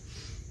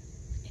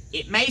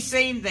 It may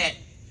seem that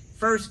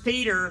 1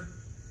 Peter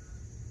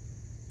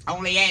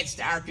only adds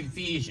to our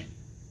confusion,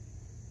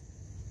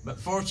 but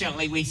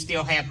fortunately we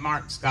still have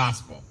Mark's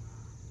gospel.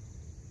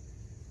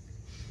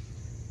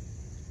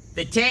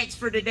 The text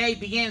for today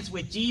begins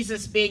with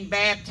Jesus being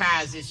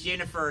baptized, as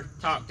Jennifer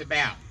talked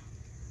about,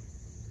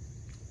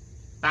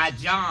 by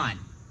John.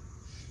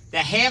 The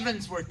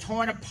heavens were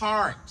torn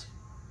apart,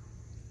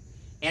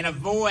 and a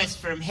voice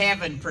from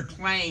heaven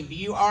proclaimed,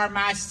 "You are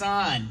my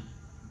Son,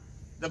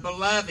 the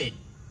beloved.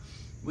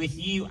 With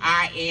you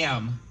I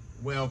am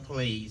well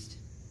pleased."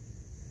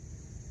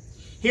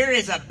 Here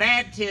is a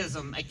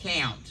baptism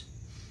account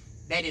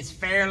that is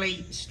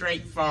fairly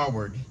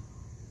straightforward.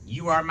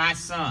 You are my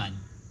Son,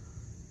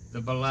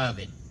 the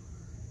beloved.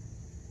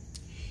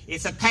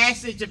 It's a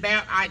passage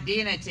about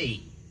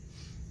identity.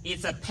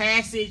 It's a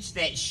passage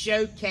that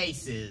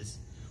showcases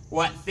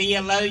what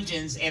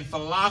theologians and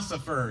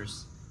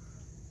philosophers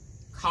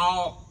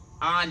call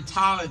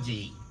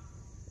ontology,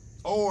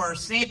 or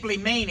simply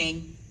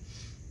meaning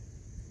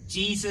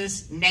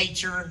Jesus'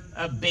 nature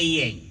of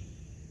being.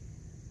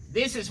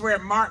 This is where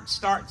Mark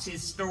starts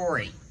his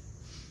story.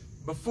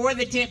 Before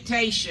the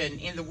temptation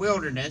in the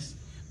wilderness,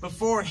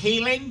 before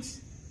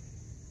healings,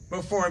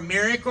 before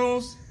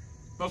miracles,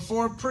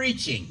 before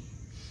preaching,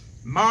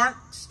 Mark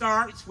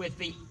starts with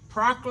the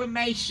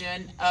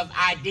proclamation of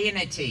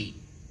identity.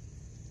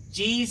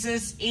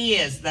 Jesus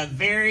is the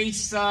very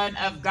Son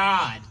of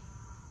God,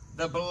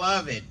 the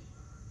beloved.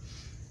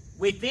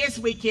 With this,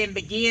 we can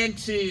begin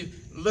to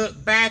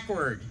look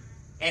backward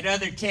at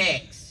other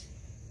texts.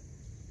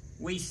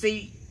 We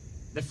see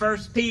the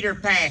 1 Peter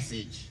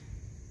passage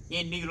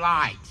in new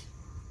light.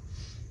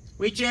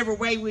 Whichever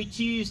way we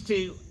choose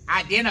to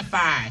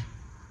identify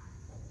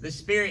the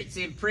spirits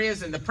in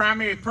prison, the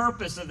primary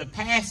purpose of the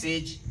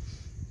passage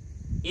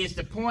is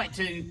to point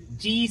to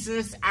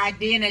Jesus'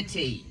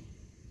 identity.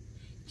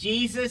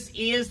 Jesus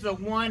is the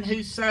one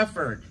who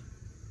suffered,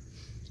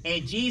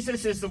 and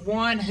Jesus is the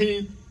one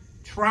who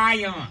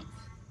triumphed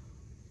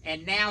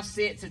and now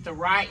sits at the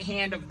right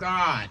hand of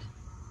God.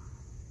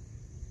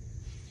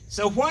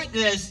 So what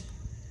does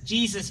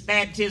Jesus'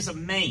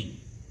 baptism mean?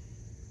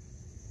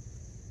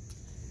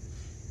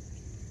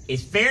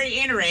 It's very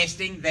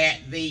interesting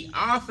that the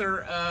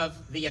author of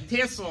the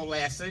epistle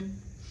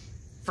lesson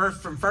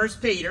from 1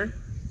 Peter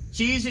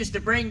chooses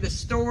to bring the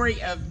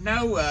story of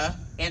Noah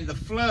and the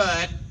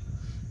flood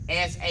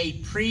as a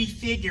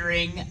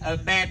prefiguring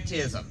of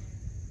baptism.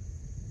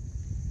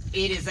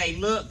 It is a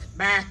look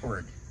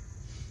backward.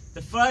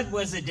 The flood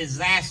was a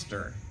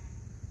disaster.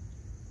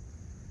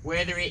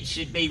 Whether it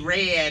should be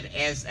read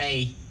as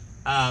a,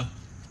 as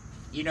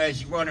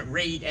you want to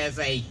read as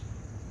a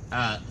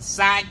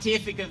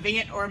scientific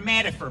event or a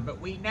metaphor, but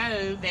we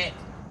know that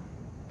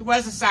it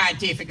was a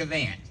scientific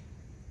event.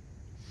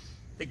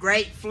 The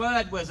Great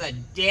Flood was a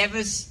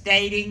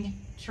devastating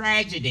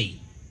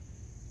tragedy.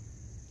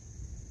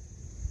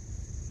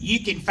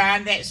 You can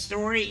find that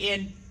story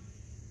in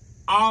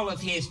all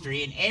of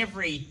history, in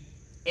every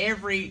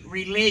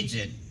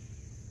religion.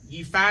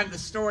 You find the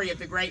story of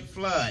the Great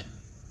Flood.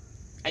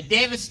 A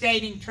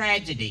devastating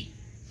tragedy.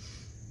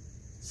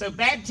 So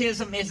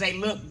baptism is a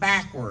look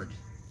backward.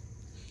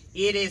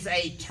 It is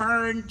a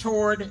turn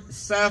toward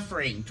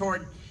suffering,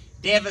 toward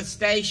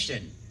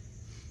devastation,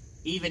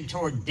 even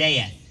toward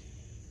death.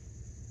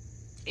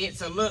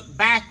 It's a look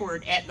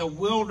backward at the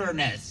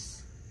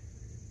wilderness.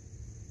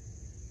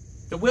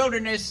 The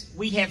wilderness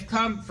we have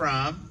come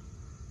from,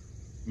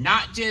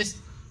 not just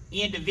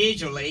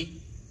individually,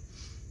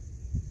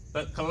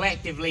 but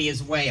collectively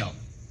as well.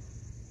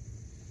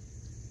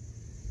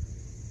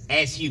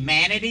 As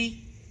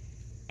humanity,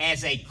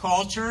 as a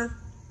culture,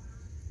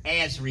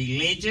 as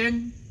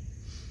religion,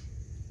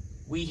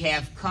 we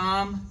have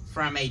come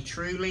from a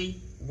truly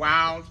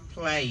wild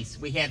place.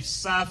 We have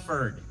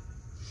suffered.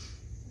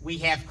 We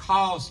have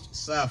caused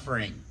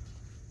suffering.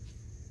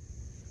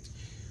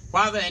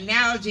 While the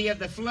analogy of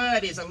the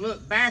flood is a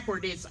look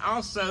backward, it's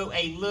also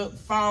a look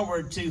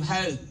forward to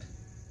hope.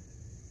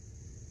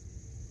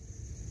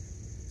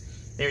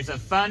 There's a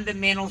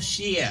fundamental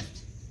shift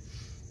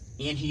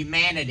in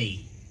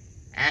humanity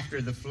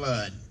after the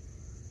flood.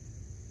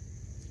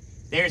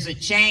 There's a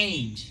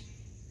change.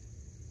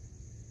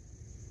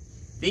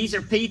 These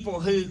are people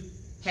who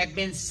have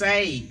been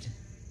saved.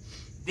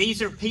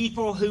 These are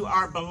people who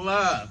are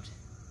beloved.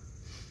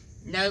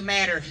 No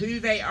matter who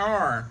they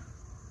are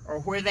or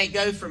where they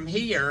go from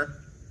here,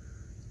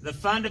 the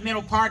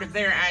fundamental part of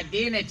their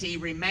identity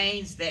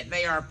remains that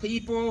they are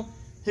people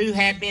who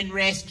have been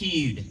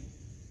rescued.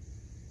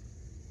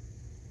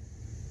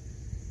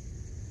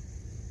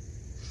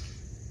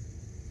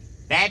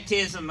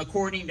 Baptism,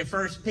 according to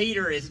 1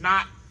 Peter, is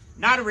not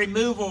a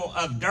removal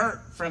of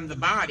dirt from the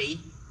body.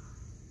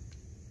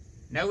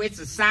 No, it's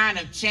a sign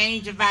of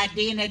change of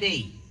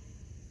identity,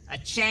 a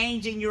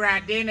change in your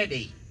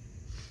identity.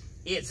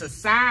 It's a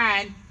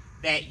sign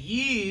that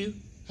you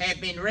have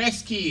been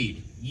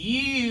rescued.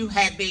 You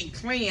have been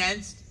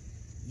cleansed.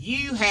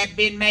 You have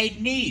been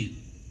made new.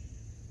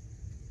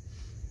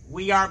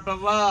 We are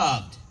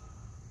beloved.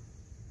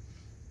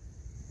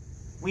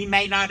 We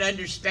may not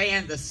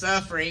understand the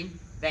suffering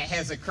that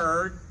has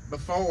occurred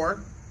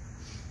before.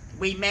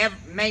 We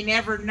may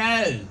never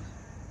know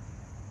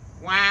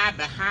why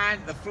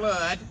behind the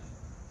flood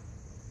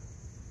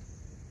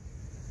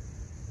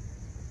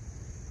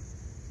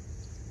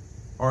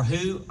or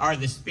who are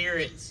the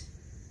spirits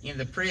in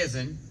the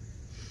prison,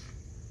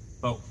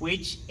 but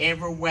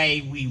whichever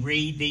way we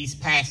read these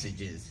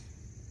passages,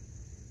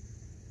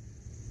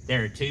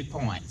 there are 2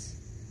 points.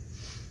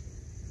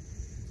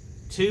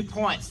 2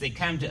 points that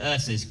come to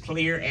us as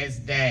clear as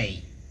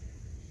day.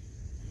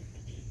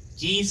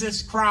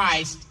 Jesus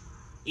Christ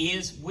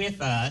is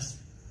with us,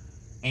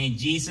 and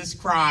Jesus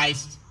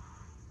Christ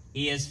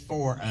is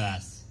for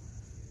us.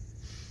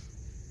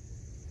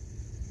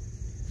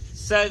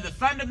 So the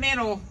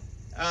fundamental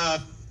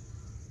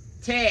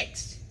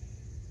text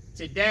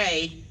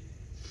today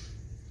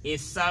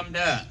is summed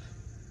up.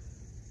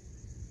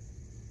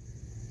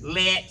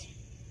 Let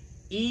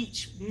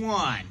each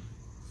one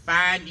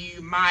find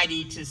you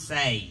mighty to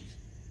save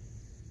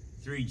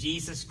through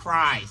Jesus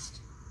Christ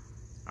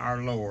our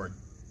Lord.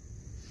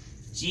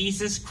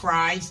 Jesus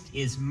Christ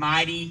is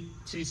mighty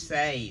to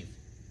save.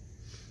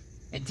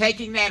 And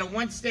taking that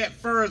one step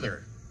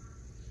further,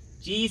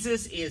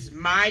 Jesus is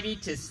mighty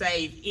to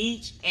save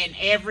each and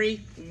every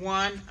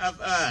one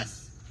of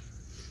us.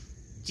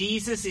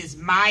 Jesus is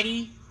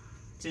mighty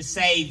to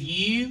save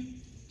you.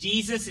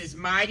 Jesus is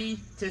mighty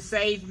to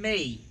save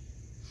me.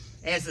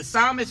 As the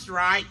psalmist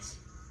writes,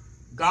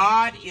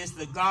 God is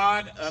the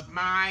God of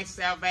my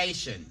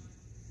salvation.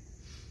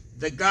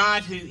 The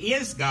God who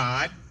is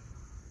God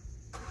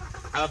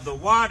of the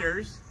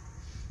waters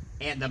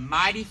and the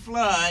mighty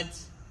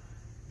floods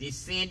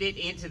descended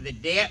into the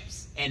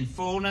depths and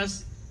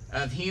fullness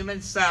of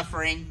human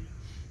suffering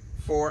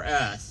for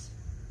us.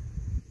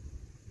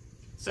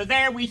 So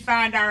there we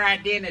find our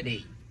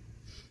identity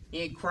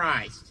in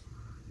Christ.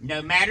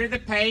 No matter the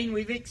pain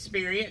we've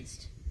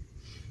experienced,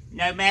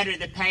 no matter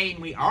the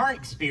pain we are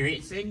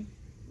experiencing,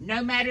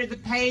 no matter the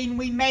pain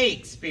we may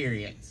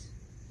experience,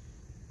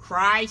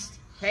 Christ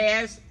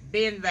has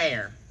been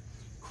there.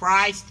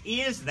 Christ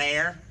is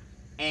there,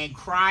 and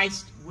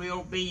Christ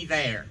will be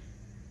there.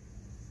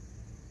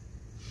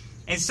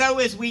 And so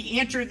as we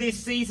enter this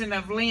season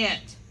of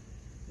Lent,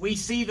 we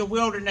see the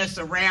wilderness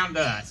around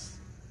us.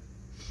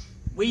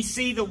 We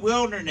see the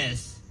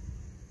wilderness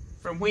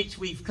from which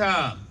we've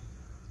come.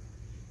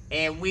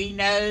 And we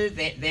know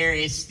that there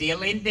is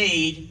still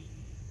indeed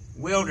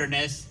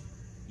wilderness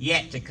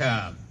yet to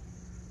come.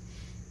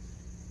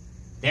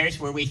 There's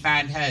where we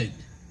find hope.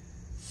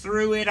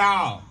 Through it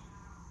all,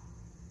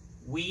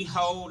 we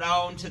hold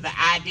on to the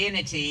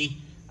identity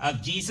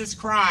of Jesus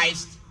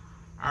Christ,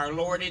 our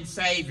Lord and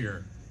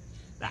Savior.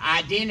 The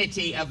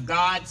identity of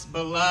God's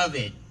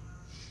beloved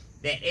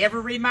that ever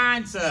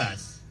reminds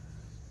us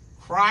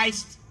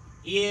Christ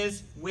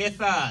is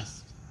with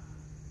us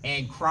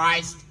and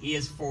Christ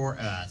is for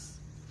us.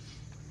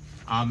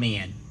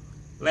 Amen.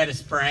 Let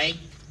us pray.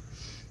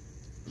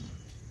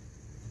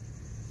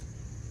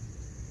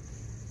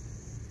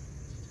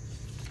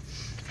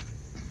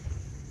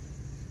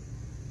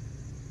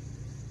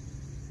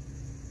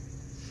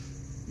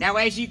 Now,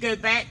 as you go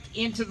back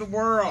into the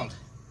world,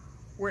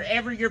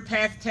 wherever your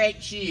path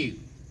takes you,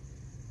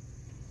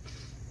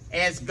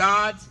 as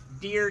God's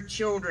dear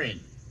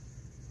children,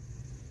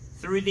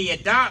 through the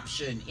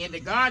adoption into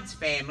God's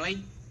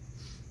family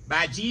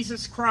by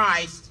Jesus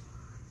Christ,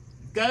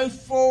 go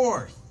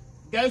forth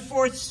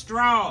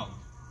strong,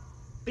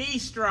 be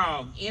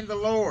strong in the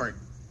Lord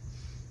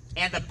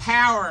and the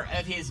power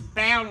of His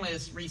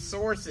boundless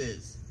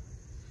resources.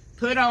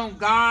 Put on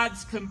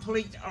God's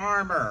complete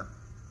armor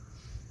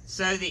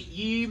so that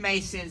you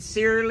may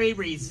sincerely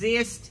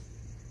resist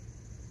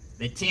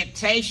the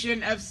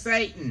temptation of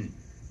Satan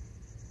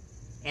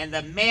and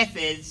the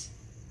methods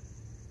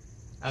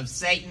of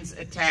Satan's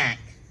attack.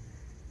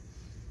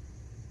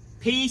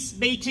 Peace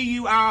be to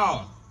you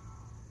all,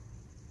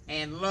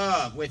 and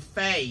love with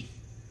faith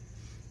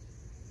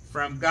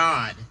from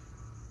God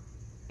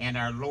and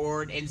our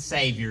Lord and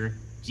Savior,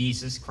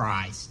 Jesus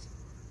Christ.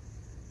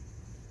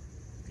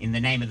 In the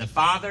name of the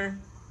Father,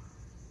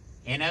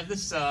 and of the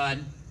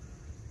Son,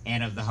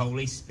 and of the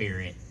Holy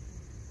Spirit.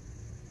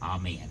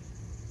 Amen.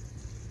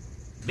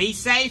 Be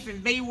safe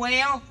and be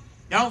well.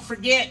 Don't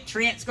forget,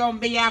 Trent's going to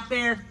be out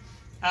there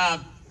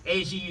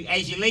as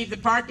you leave the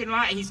parking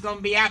lot. He's going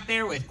to be out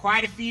there with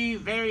quite a few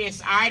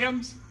various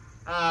items.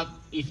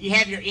 If you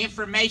have your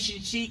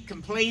information sheet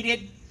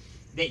completed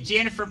that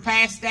Jennifer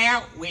passed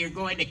out, we are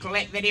going to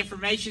collect that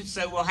information,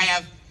 so we'll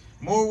have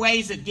more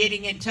ways of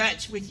getting in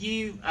touch with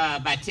you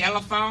by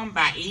telephone,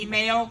 by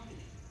email.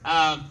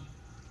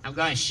 I'm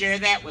going to share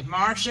that with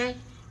Marcia,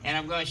 and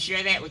I'm going to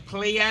share that with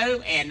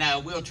Cleo,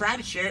 and we'll try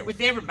to share it with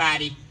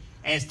everybody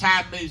as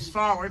time moves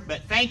forward.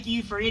 But thank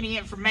you for any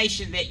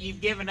information that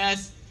you've given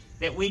us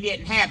that we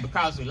didn't have,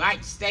 because we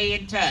like to stay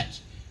in touch.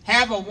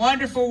 Have a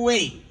wonderful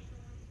week.